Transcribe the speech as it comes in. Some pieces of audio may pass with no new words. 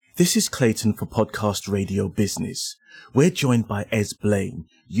This is Clayton for Podcast Radio Business. We're joined by Ez Blaine,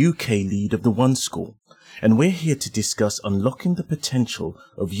 UK lead of the One School, and we're here to discuss unlocking the potential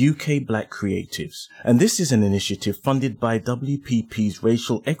of UK black creatives. And this is an initiative funded by WPP's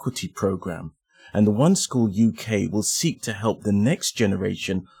Racial Equity Programme, and the One School UK will seek to help the next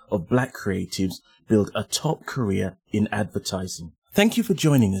generation of black creatives build a top career in advertising. Thank you for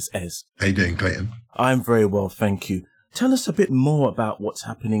joining us, Ez. How you doing, Clayton? I'm very well, thank you. Tell us a bit more about what's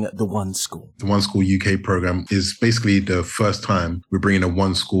happening at the One School. The One School UK program is basically the first time we're bringing a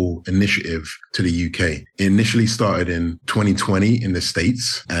One School initiative to the UK. It initially started in 2020 in the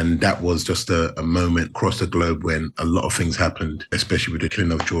States, and that was just a moment across the globe when a lot of things happened, especially with the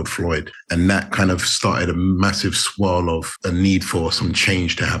killing of George Floyd. And that kind of started a massive swirl of a need for some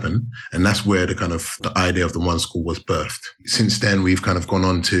change to happen. And that's where the idea of the One School was birthed. Since then, we've kind of gone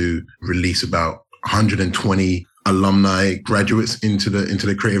on to release about 120 alumni graduates into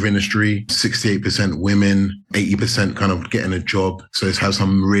the creative industry, 68% women, 80% kind of getting a job. So it's had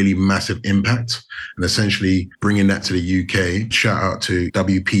some really massive impact, and essentially bringing that to the UK. Shout out to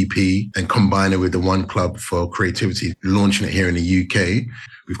WPP and combine it with the One Club for Creativity, launching it here in the UK.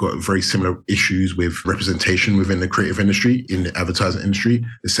 We've got very similar issues with representation within the creative industry, in the advertising industry,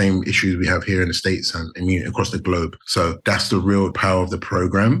 the same issues we have here in the States and across the globe. So that's the real power of the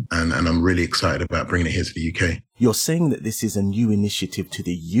program. And I'm really excited about bringing it here to the UK. You're saying that this is a new initiative to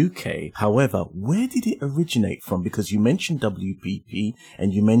the UK. However, where did it originate from? Because you mentioned WPP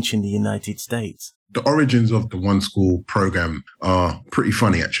and you mentioned the United States. The origins of the One School program are pretty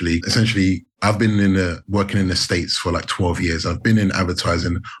funny, actually. Essentially, I've been working in the States for like 12 years. I've been in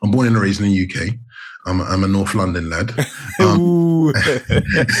advertising. I'm born and raised in the UK. I'm a North London lad.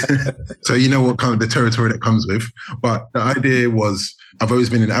 So you know what kind of the territory that comes with. But the idea was, I've always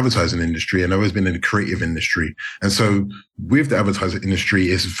been in the advertising industry and I've always been in the creative industry. And so with the advertising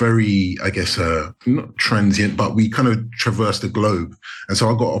industry, it's very, I guess, not transient, but we kind of traverse the globe. And so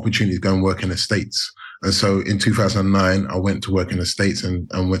I got opportunity to go and work in the States. And so in 2009, I went to work in the States and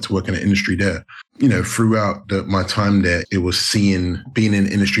went to work in the industry there. You know, throughout my time there, it was being in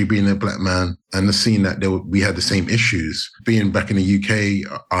the industry, being a black man, and seeing that we had the same issues. Being back in the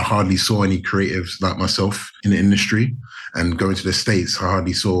UK, I hardly saw any creatives like myself in the industry. And going to the States, I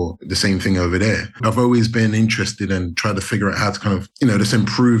hardly saw the same thing over there. I've always been interested and tried to figure out how to kind of, just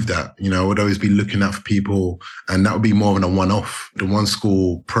improve that. I would always be looking out for people, and that would be more of a one-off. The One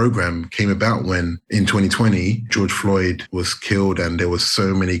School program came about when in 2020, George Floyd was killed and there was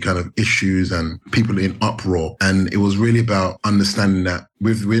so many kind of issues and people in uproar. And it was really about understanding that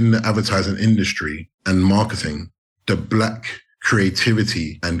within the advertising industry and marketing, the black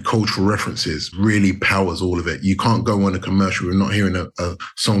creativity and cultural references really powers all of it. You can't go on a commercial, we're not hearing a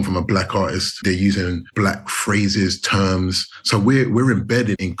song from a black artist. They're using black phrases, terms. So we're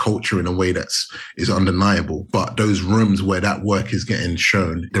embedded in culture in a way is undeniable. But those rooms where that work is getting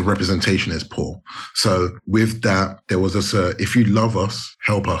shown, the representation is poor. So with that, there was this, if you love us,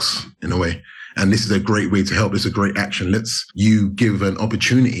 help us in a way. And this is a great way to help. This is a great action. You give an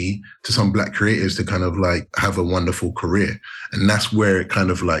opportunity to some black creatives to kind of like have a wonderful career. And that's where it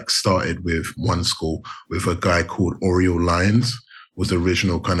kind of like started with One School, with a guy called Oriel Lyons, was the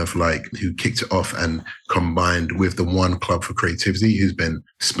original kind of like who kicked it off and combined with the One Club for Creativity, who's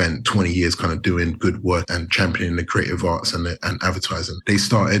spent 20 years kind of doing good work and championing the creative arts and advertising. They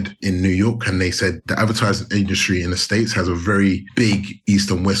started in New York, and they said the advertising industry in the States has a very big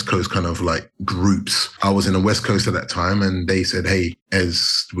East and West Coast kind of like groups. I was in the West Coast at that time, and they said, hey,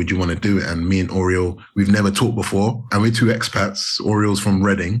 Ez, would you want to do it? And me and Oriel, we've never talked before, and we're two expats. Oriel's from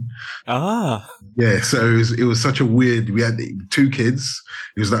Reading. Yeah, so it was such a weird, we had 2 kids.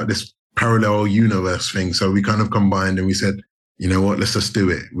 It was like this parallel universe thing. So we kind of combined and we said, you know what, let's just do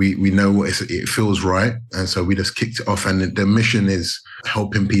it. We know what it feels right. And so we just kicked it off. And the mission is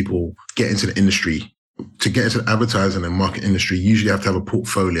helping people get into the industry. To get into the advertising and market industry, you usually have to have a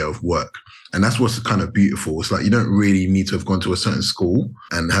portfolio of work. And that's what's kind of beautiful. It's like you don't really need to have gone to a certain school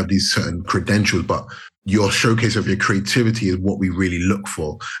and have these certain credentials, but your showcase of your creativity is what we really look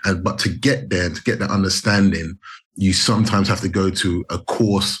for. But to get there, to get that understanding, you sometimes have to go to a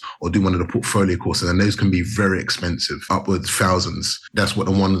course or do one of the portfolio courses, and those can be very expensive, upwards thousands. That's what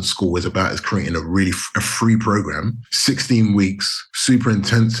the One School is about, is creating a free program, 16 weeks, super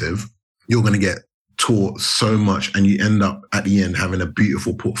intensive. You're going to get taught so much, and you end up at the end having a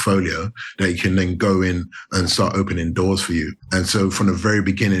beautiful portfolio that you can then go in and start opening doors for you. And so from the very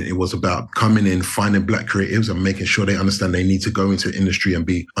beginning, it was about coming in, finding black creatives and making sure they understand they need to go into the industry and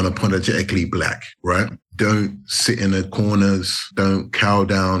be unapologetically black, right? Don't sit in the corners, don't cow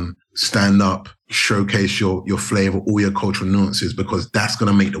down, stand up, showcase your flavor, all your cultural nuances, because that's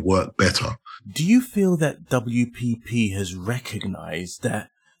going to make the work better. Do you feel that WPP has recognized that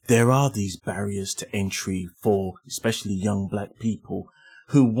there are these barriers to entry for especially young Black people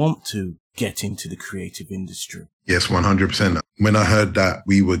who want to get into the creative industry? Yes, 100%. When I heard that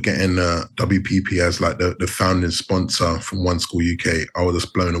we were getting WPP as like the founding sponsor from One School UK, I was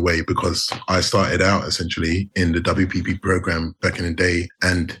just blown away, because I started out essentially in the WPP program back in the day,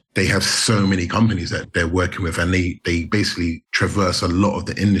 and they have so many companies that they're working with, and they basically traverse a lot of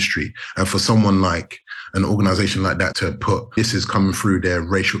the industry. And for someone like an organization like that to put, this is coming through their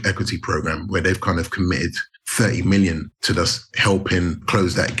racial equity program, where they've kind of committed 30 million to just helping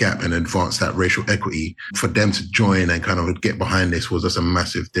close that gap and advance that racial equity. For them to join and kind of get behind this was just a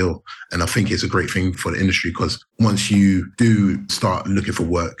massive deal. And I think it's a great thing for the industry, because once you do start looking for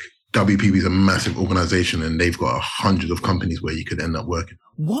work, WPP is a massive organization and they've got hundreds of companies where you could end up working.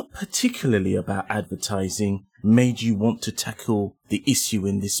 What particularly about advertising made you want to tackle the issue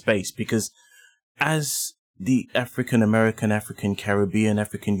in this space? Because as the African American, African Caribbean,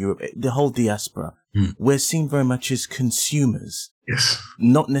 African Europe, the whole diaspora, we're seen very much as consumers. Yes.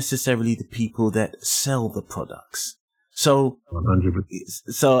 Not necessarily the people that sell the products. So,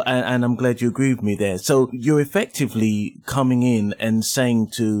 100%. And I'm glad you agree with me there. So you're effectively coming in and saying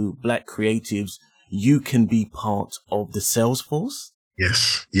to Black creatives, you can be part of the sales force?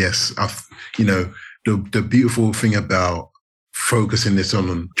 Yes. The beautiful thing about focusing this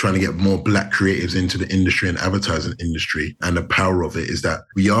on trying to get more Black creatives into the industry and advertising industry, and the power of it, is that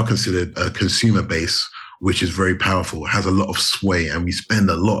we are considered a consumer base, which is very powerful, has a lot of sway, and we spend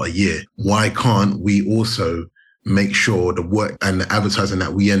a lot a year. Why can't we also make sure the work and the advertising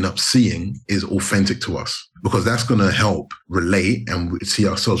that we end up seeing is authentic to us? Because that's going to help relate and see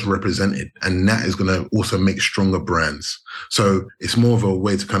ourselves represented. And that is going to also make stronger brands. So it's more of a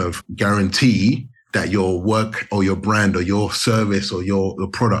way to kind of guarantee that your work or your brand or your service or your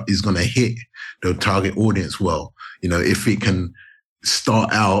product is going to hit the target audience well. If it can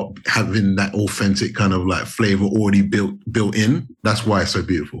start out having that authentic kind of like flavor already built in, that's why it's so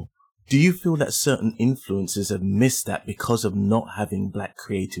beautiful. Do you feel that certain influencers have missed that because of not having Black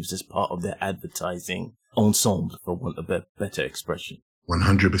creatives as part of their advertising ensemble, for want of a better expression?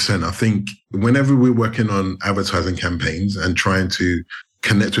 100%. I think whenever we're working on advertising campaigns and trying to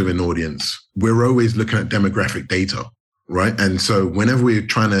connect with an audience, we're always looking at demographic data, right? And so whenever we're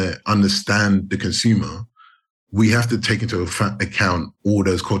trying to understand the consumer, we have to take into account all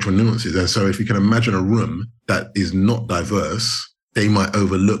those cultural nuances. And so if you can imagine a room that is not diverse, they might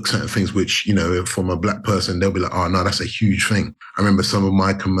overlook certain things, which, from a Black person, they'll be like, oh, no, that's a huge thing. I remember some of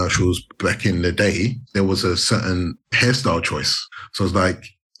my commercials back in the day, there was a certain hairstyle choice. So it's like,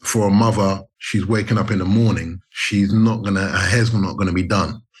 for a mother, she's waking up in the morning, her hair's not going to be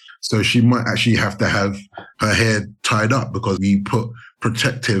done. So she might actually have to have her hair tied up, because we put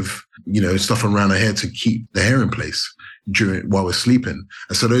protective, stuff around her hair to keep the hair in place while we're sleeping.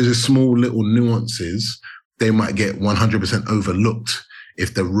 And so those are small little nuances. They might get 100% overlooked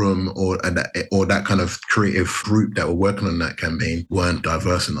if the room or that kind of creative group that were working on that campaign weren't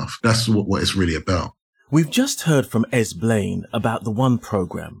diverse enough. That's what it's really about. We've just heard from Ez Blaine about the One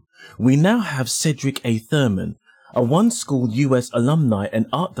program. We now have Cedric A Thurman, a One School US alumni and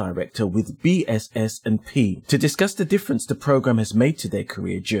art director with BSS&P, to discuss the difference the program has made to their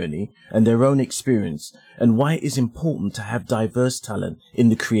career journey and their own experience, and why it is important to have diverse talent in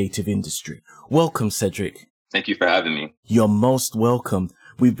the creative industry. Welcome, Cedric. Thank you for having me. You're most welcome.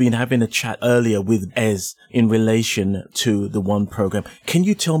 We've been having a chat earlier with Ez in relation to the One program. Can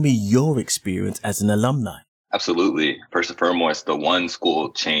you tell me your experience as an alumni? Absolutely. First and foremost, the One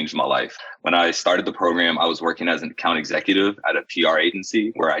School changed my life. When I started the program, I was working as an account executive at a PR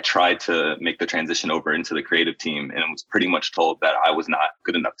agency where I tried to make the transition over into the creative team, and was pretty much told that I was not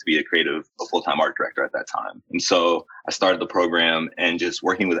good enough to be a full-time art director at that time. And so I started the program, and just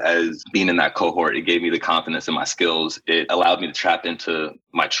working with Ez, being in that cohort, it gave me the confidence in my skills. It allowed me to tap into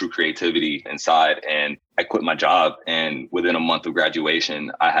my true creativity inside, and I quit my job. And within a month of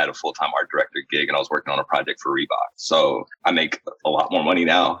graduation, I had a full-time art director gig, and I was working on a project for Reebok. So I make a lot more money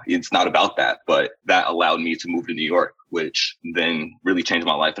now. It's not about that, but that allowed me to move to New York, which then really changed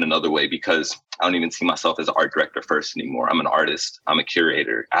my life in another way, because I don't even see myself as an art director first anymore. I'm an artist. I'm a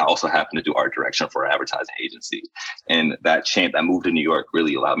curator. I also happen to do art direction for an advertising agency. And that move to New York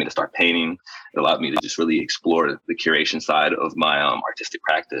really allowed me to start painting. It allowed me to just really explore the curation side of my artistic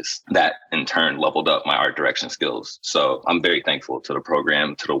practice. That in turn leveled up my art direction skills. So I'm very thankful to the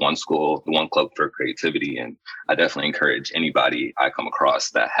program, to the One School, the One Club for Creativity. And I definitely encourage anybody I come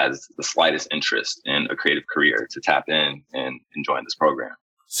across that has the slightest interest in a creative career to tap in and join this program.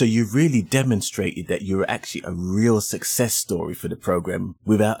 So you've really demonstrated that you're actually a real success story for the program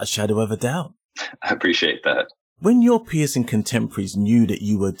without a shadow of a doubt. I appreciate that. When your peers and contemporaries knew that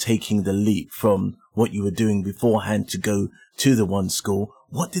you were taking the leap from what you were doing beforehand to go to the one school,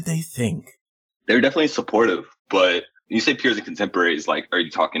 what did they think? They were definitely supportive, but when you say peers and contemporaries, like, are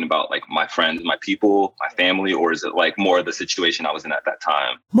you talking about like my friends, my people, my family, or is it like more the situation I was in at that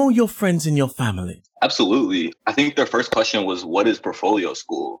time? More your friends and your family. Absolutely. I think their first question was, what is portfolio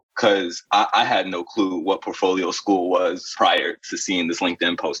school? Because I had no clue what portfolio school was prior to seeing this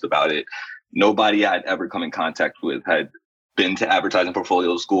LinkedIn post about it. Nobody I'd ever come in contact with had been to advertising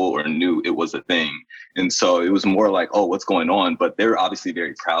portfolio school or knew it was a thing. And so it was more like, oh, what's going on? But they're obviously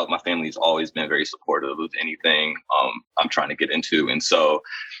very proud. My family's always been very supportive of anything I'm trying to get into. And so,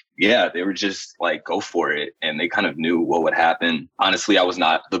 yeah, they were just like, go for it. And they kind of knew what would happen. Honestly, I was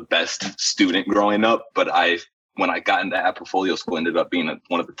not the best student growing up, but when I got into that portfolio school, ended up being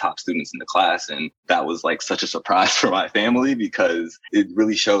one of the top students in the class. And that was like such a surprise for my family, because it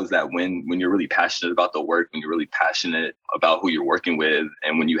really shows that when you're really passionate about the work, when you're really passionate about who you're working with,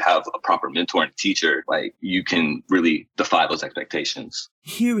 and when you have a proper mentor and teacher, like, you can really defy those expectations.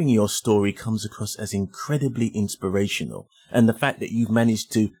 Hearing your story comes across as incredibly inspirational. And the fact that you've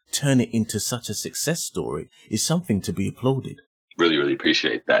managed to turn it into such a success story is something to be applauded. Really, really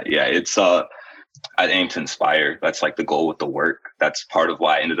appreciate that. Yeah, I aim to inspire. That's like the goal with the work. That's part of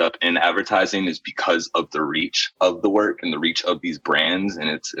why I ended up in advertising, is because of the reach of the work and the reach of these brands. And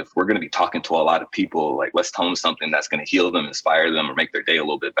if we're going to be talking to a lot of people, like, let's tell them something that's going to heal them, inspire them, or make their day a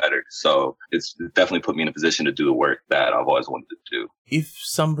little bit better. So it's definitely put me in a position to do the work that I've always wanted to do. If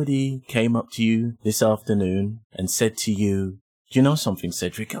somebody came up to you this afternoon and said to you, you know something,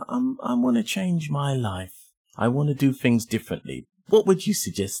 Cedric, I want to change my life. I want to do things differently. What would you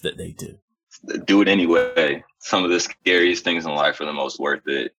suggest that they do? Do it anyway. Some of the scariest things in life are the most worth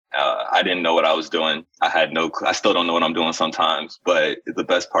it. I didn't know what I was doing. I still don't know what I'm doing sometimes, but the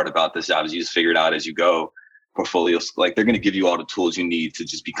best part about this job is you just figure it out as you go. Portfolios, like, they're going to give you all the tools you need to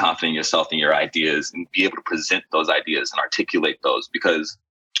just be confident in yourself and your ideas, and be able to present those ideas and articulate those. Because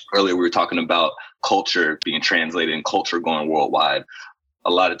earlier we were talking about culture being translated and culture going worldwide. A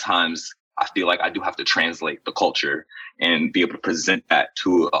lot of times I feel like I do have to translate the culture and be able to present that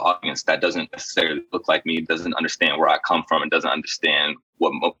to an audience that doesn't necessarily look like me, doesn't understand where I come from, and doesn't understand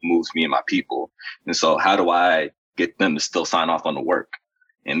what moves me and my people. And so how do I get them to still sign off on the work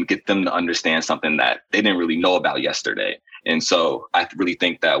and get them to understand something that they didn't really know about yesterday? And so I really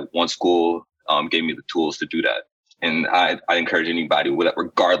think that one school gave me the tools to do that. And I encourage anybody,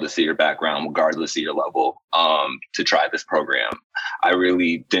 regardless of your background, regardless of your level, to try this program. I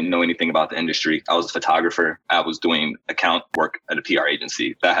really didn't know anything about the industry. I was a photographer. I was doing account work at a PR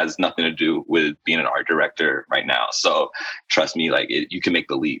agency. That has nothing to do with being an art director right now. So trust me, you can make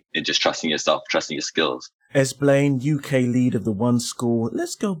the leap, and just trusting yourself, trusting your skills. Ez Blaine, UK lead of the One School.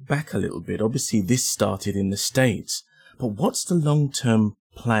 Let's go back a little bit. Obviously, this started in the States. But what's the long-term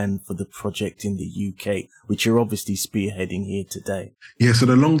plan for the project in the UK, which you're obviously spearheading here today? Yeah, so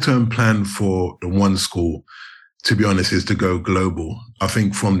the long-term plan for the One School, to be honest, is to go global. I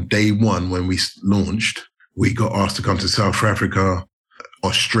think from day one, when we launched, we got asked to come to South Africa,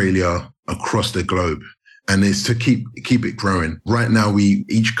 Australia, across the globe. And it's to keep it growing. Right now,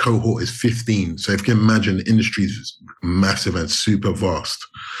 each cohort is 15. So if you can imagine, the industry is massive and super vast.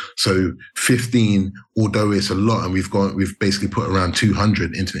 So 15, although it's a lot, and we've basically put around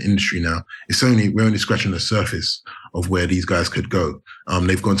 200 into the industry now. We're only scratching the surface of where these guys could go.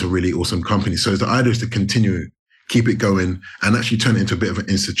 They've gone to really awesome companies. So the idea is to continue, keep it going, and actually turn it into a bit of an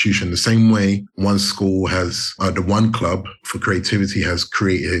institution. The same way One School has, the One Club for Creativity has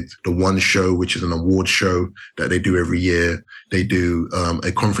created the One Show, which is an award show that they do every year. They do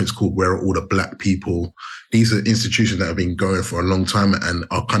a conference called Where Are All the Black People? These are institutions that have been going for a long time and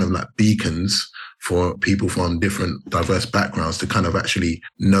are kind of like beacons for people from different diverse backgrounds to kind of actually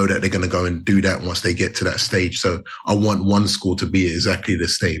know that they're going to go and do that once they get to that stage. So I want One School to be exactly the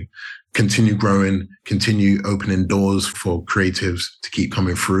same. Continue growing, continue opening doors for creatives to keep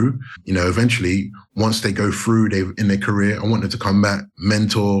coming through. Eventually, once they go through in their career, I want them to come back,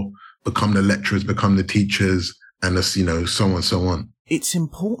 mentor, become the lecturers, become the teachers, and so on. It's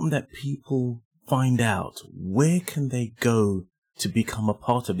important that people find out, where can they go to become a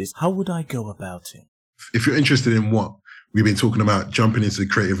part of this? How would I go about it? If you're interested in what we've been talking about, jumping into the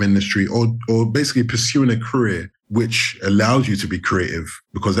creative industry or basically pursuing a career which allows you to be creative,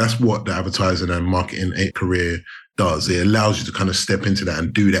 because that's what the advertising and marketing career does. It allows you to kind of step into that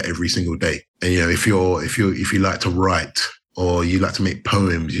and do that every single day. And, if you like to write, or you like to make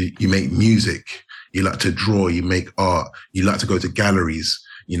poems, you make music, you like to draw, you make art, you like to go to galleries,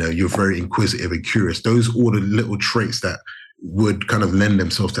 you're very inquisitive and curious. Those are all the little traits that would kind of lend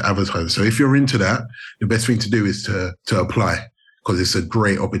themselves to advertising. So if you're into that, the best thing to do is to apply, because it's a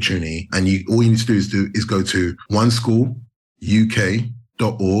great opportunity. And all you need to do is go to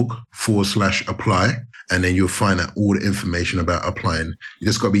oneschooluk.org/apply. And then you'll find out all the information about applying. You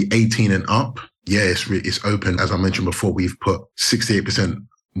just got to be 18 and up. Yeah, it's open. As I mentioned before, we've put 68%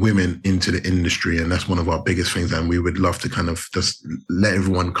 women into the industry, and that's one of our biggest things. And we would love to kind of just let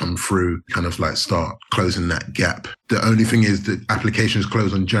everyone come through, kind of like start closing that gap. The only thing is that applications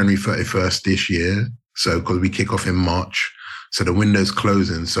close on January 31st this year. So, because we kick off in March. So the window's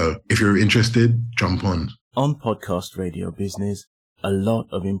closing. So if you're interested, jump on. On Podcast Radio Business, a lot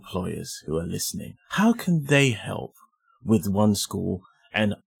of employers who are listening, how can they help with One School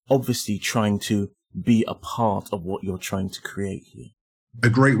and obviously trying to be a part of what you're trying to create here? A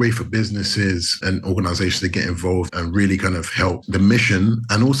great way for businesses and organizations to get involved and really kind of help the mission,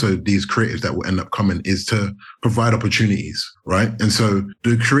 and also these creatives that will end up coming, is to provide opportunities, right? And so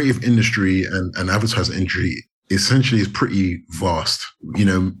the creative industry and advertising industry essentially is pretty vast. We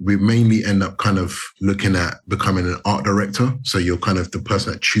mainly end up kind of looking at becoming an art director. So you're kind of the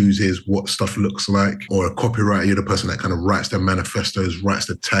person that chooses what stuff looks like, or a copywriter. You're the person that kind of writes their manifestos, writes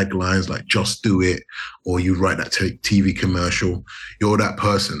the taglines like "just do it," or you write that TV commercial. You're that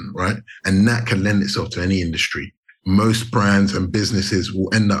person, right? And that can lend itself to any industry. Most brands and businesses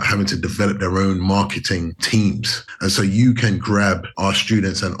will end up having to develop their own marketing teams. And so you can grab our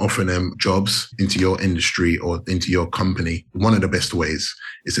students and offer them jobs into your industry or into your company. One of the best ways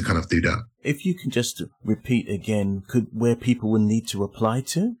is to kind of do that. If you can just repeat again, where people will need to apply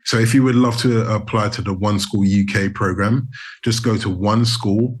to? So if you would love to apply to the One School UK program, just go to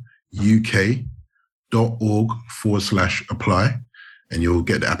oneschooluk.org/apply. And you'll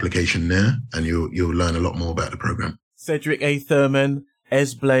get the application there, and you'll learn a lot more about the program. Cedric A. Thurman,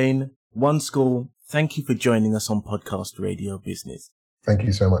 Ez Blaine, One School, thank you for joining us on Podcast Radio Business. Thank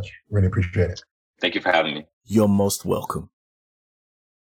you so much. Really appreciate it. Thank you for having me. You're most welcome.